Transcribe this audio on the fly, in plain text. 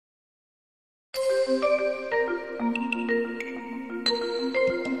How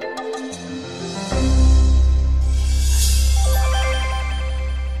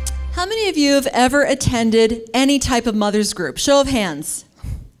many of you have ever attended any type of mother's group? Show of hands.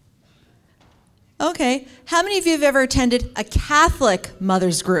 Okay. How many of you have ever attended a Catholic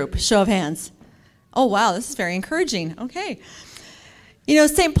mother's group? Show of hands. Oh, wow, this is very encouraging. Okay. You know,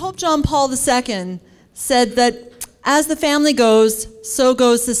 St. Pope John Paul II said that as the family goes, so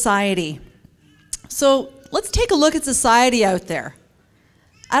goes society. So let's take a look at society out there.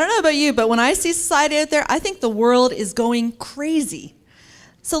 I don't know about you, but when I see society out there, I think the world is going crazy.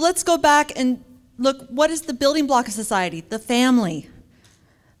 So let's go back and look, what is the building block of society? The family.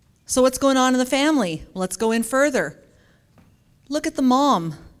 So what's going on in the family? Let's go in further. Look at the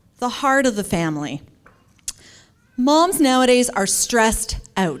mom, the heart of the family. Moms nowadays are stressed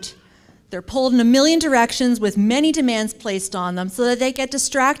out. They're pulled in a million directions with many demands placed on them so that they get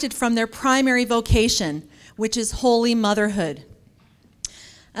distracted from their primary vocation, which is holy motherhood.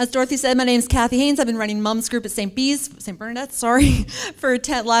 As Dorothy said, my name is Cathy Haynes. I've been running Mums Group at St. Bernadette, for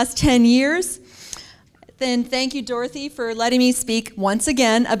last 10 years. Then thank you, Dorothy, for letting me speak once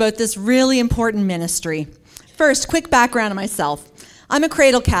again about this really important ministry. First, quick background on myself. I'm a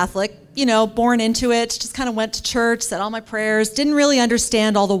cradle Catholic, you know, born into it, just kind of went to church, said all my prayers, didn't really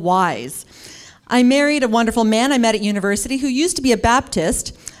understand all the whys. I married a wonderful man I met at university who used to be a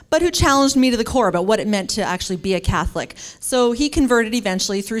Baptist, but who challenged me to the core about what it meant to actually be a Catholic. So he converted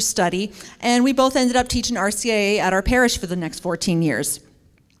eventually through study, and we both ended up teaching RCIA at our parish for the next 14 years.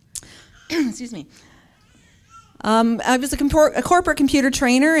 Excuse me. I was a corporate computer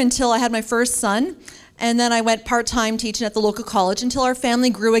trainer until I had my first son, and then I went part-time teaching at the local college until our family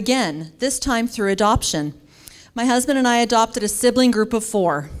grew again, this time through adoption. My husband and I adopted a sibling group of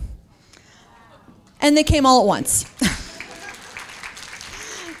 4, and they came all at once.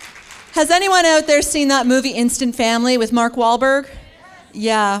 Has anyone out there seen that movie Instant Family with Mark Wahlberg?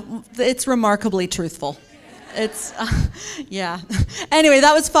 Yeah, it's remarkably truthful. It's, yeah. Anyway,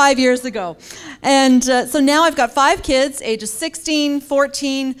 that was 5 years ago. And so now I've got 5 kids, ages 16,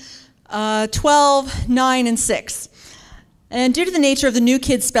 14, 12, 9, and 6. And due to the nature of the new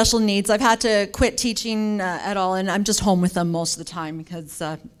kids' special needs, I've had to quit teaching at all, and I'm just home with them most of the time because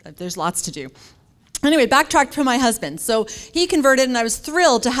there's lots to do. Anyway, backtrack to my husband. So he converted, and I was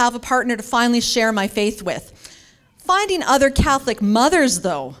thrilled to have a partner to finally share my faith with. Finding other Catholic mothers,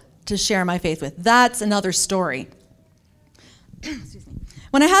 though, to share my faith with, that's another story. Excuse me.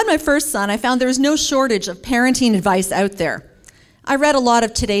 When I had my first son, I found there was no shortage of parenting advice out there. I read a lot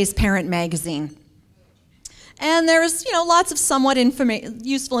of Today's Parent magazine. And there was, you know, lots of somewhat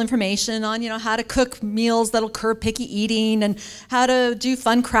useful information on, you know, how to cook meals that'll curb picky eating and how to do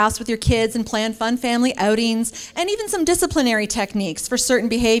fun crafts with your kids and plan fun family outings and even some disciplinary techniques for certain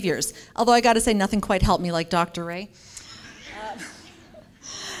behaviors. Although I got to say, nothing quite helped me like Dr. Ray.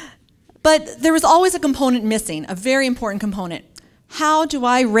 But there was always a component missing, a very important component. How do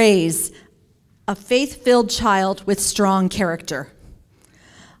I raise a faith-filled child with strong character?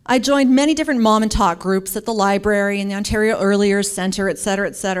 I joined many different mom and talk groups at the library and the Ontario Early Years Centre, et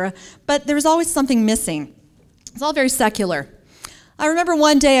cetera, but there was always something missing. It's all very secular. I remember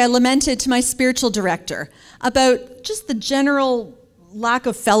one day I lamented to my spiritual director about just the general lack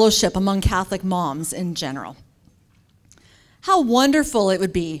of fellowship among Catholic moms in general. How wonderful it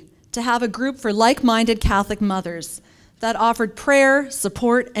would be to have a group for like-minded Catholic mothers that offered prayer,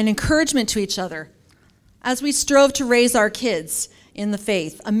 support, and encouragement to each other as we strove to raise our kids in the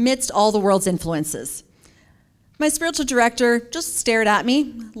faith amidst all the world's influences. My spiritual director just stared at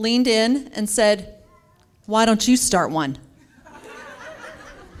me, leaned in, and said, "Why don't you start one?"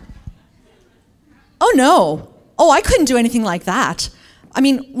 Oh no. Oh, I couldn't do anything like that. I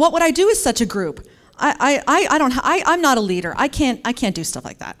mean, what would I do with such a group? I'm not a leader. I can't do stuff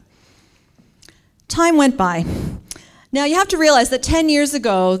like that. Time went by. Now, you have to realize that 10 years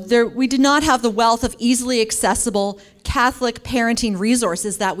ago, we did not have the wealth of easily accessible Catholic parenting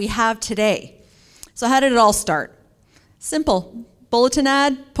resources that we have today. So how did it all start? Simple. Bulletin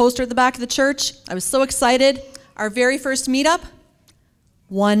ad, poster at the back of the church. I was so excited. Our very first meetup,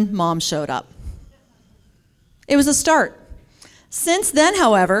 1 mom showed up. It was a start. Since then,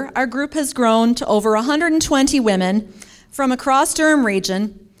 however, our group has grown to over 120 women from across Durham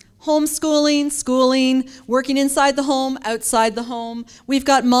region, homeschooling, schooling, working inside the home, outside the home. We've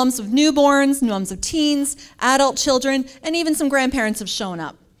got moms of newborns, moms of teens, adult children, and even some grandparents have shown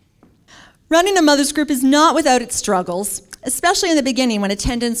up. Running a mother's group is not without its struggles, especially in the beginning when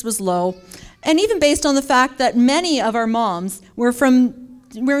attendance was low, and even based on the fact that many of our moms were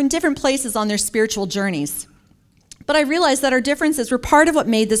in different places on their spiritual journeys. But I realized that our differences were part of what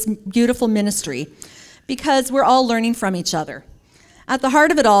made this beautiful ministry, because we're all learning from each other. At the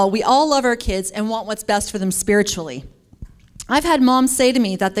heart of it all, we all love our kids and want what's best for them spiritually. I've had moms say to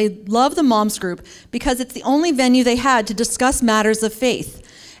me that they love the moms group because it's the only venue they had to discuss matters of faith.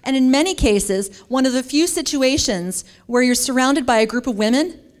 And in many cases, one of the few situations where you're surrounded by a group of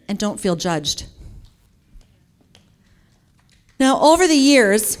women and don't feel judged. Now, over the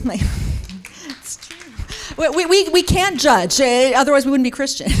years, we can't judge, otherwise we wouldn't be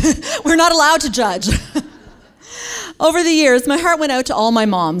Christian. We're not allowed to judge. Over the years, my heart went out to all my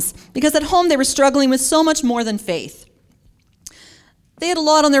moms, because at home they were struggling with so much more than faith. They had a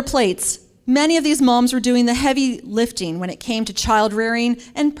lot on their plates. Many of these moms were doing the heavy lifting when it came to child rearing,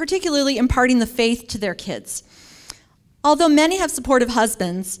 and particularly imparting the faith to their kids. Although many have supportive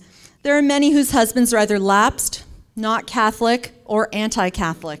husbands, there are many whose husbands are either lapsed, not Catholic, or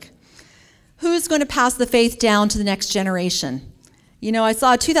anti-Catholic. Who's going to pass the faith down to the next generation? You know, I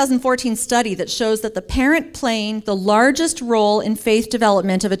saw a 2014 study that shows that the parent playing the largest role in faith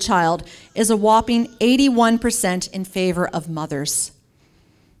development of a child is a whopping 81% in favor of mothers.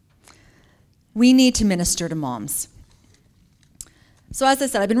 We need to minister to moms. So as I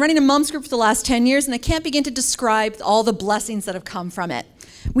said, I've been running a moms group for the last 10 years, and I can't begin to describe all the blessings that have come from it.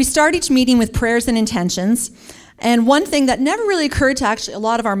 We start each meeting with prayers and intentions, and one thing that never really occurred to actually a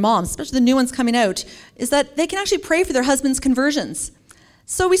lot of our moms, especially the new ones coming out, is that they can actually pray for their husband's conversions.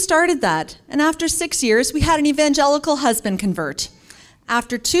 So we started that, and after 6 years, we had an evangelical husband convert.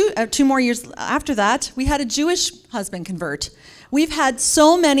 After two more years after that, we had a Jewish husband convert. We've had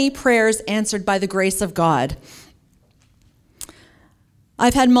so many prayers answered by the grace of God.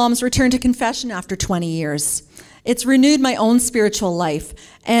 I've had moms return to confession after 20 years. It's renewed my own spiritual life,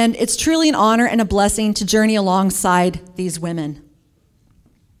 and it's truly an honor and a blessing to journey alongside these women.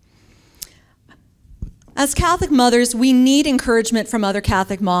 As Catholic mothers, we need encouragement from other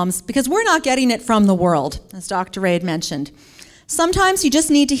Catholic moms because we're not getting it from the world, as Dr. Ray had mentioned. Sometimes you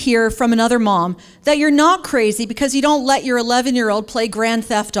just need to hear from another mom that you're not crazy because you don't let your 11-year-old play Grand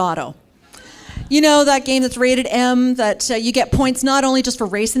Theft Auto. You know, that game that's rated M, that you get points not only just for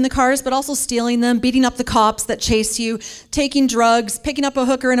racing the cars, but also stealing them, beating up the cops that chase you, taking drugs, picking up a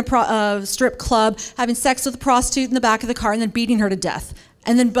hooker in a strip club, having sex with a prostitute in the back of the car, and then beating her to death,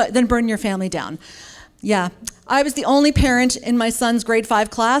 and then burning your family down. Yeah, I was the only parent in my son's grade 5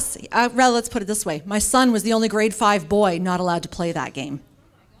 class. Let's put it this way. My son was the only grade 5 boy not allowed to play that game.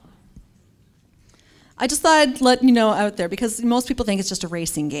 I just thought I'd let you know out there because most people think it's just a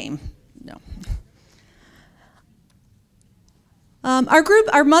racing game. No.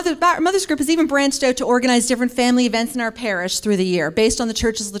 Our mothers group has even branched out to organize different family events in our parish through the year based on the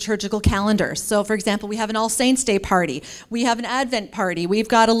church's liturgical calendar. So, for example, we have an All Saints' Day party, we have an Advent party, we've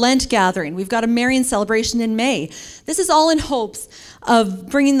got a Lent gathering, we've got a Marian celebration in May. This is all in hopes of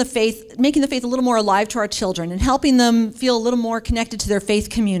bringing the faith, making the faith a little more alive to our children and helping them feel a little more connected to their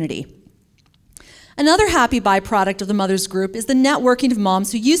faith community. Another happy byproduct of the mothers group is the networking of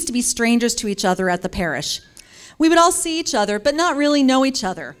moms who used to be strangers to each other at the parish. We would all see each other, but not really know each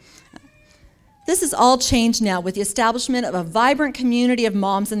other. This has all changed now with the establishment of a vibrant community of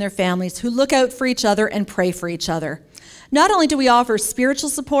moms and their families who look out for each other and pray for each other. Not only do we offer spiritual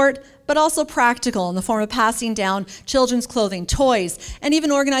support, but also practical in the form of passing down children's clothing, toys, and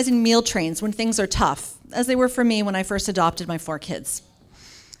even organizing meal trains when things are tough, as they were for me when I first adopted my 4 kids.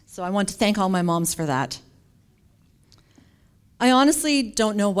 So I want to thank all my moms for that. I honestly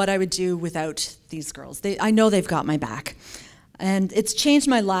don't know what I would do without these girls. I know they've got my back. And it's changed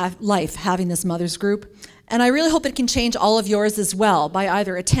my life having this mothers group. And I really hope it can change all of yours as well by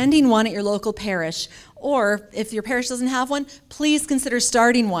either attending one at your local parish, or if your parish doesn't have one, please consider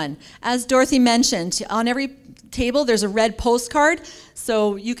starting one. As Dorothy mentioned, on every table there's a red postcard,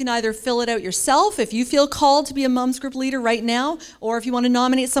 so you can either fill it out yourself if you feel called to be a moms group leader right now, or if you want to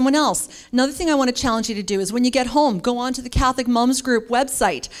nominate someone else. Another thing I want to challenge you to do is when you get home, go on to the Catholic Moms Group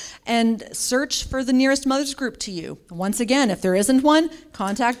website and search for the nearest mothers group to you. Once again, if there isn't one,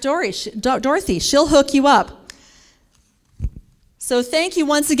 contact Dorothy. She'll hook you up. So thank you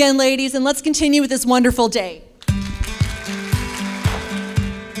once again, ladies, and let's continue with this wonderful day.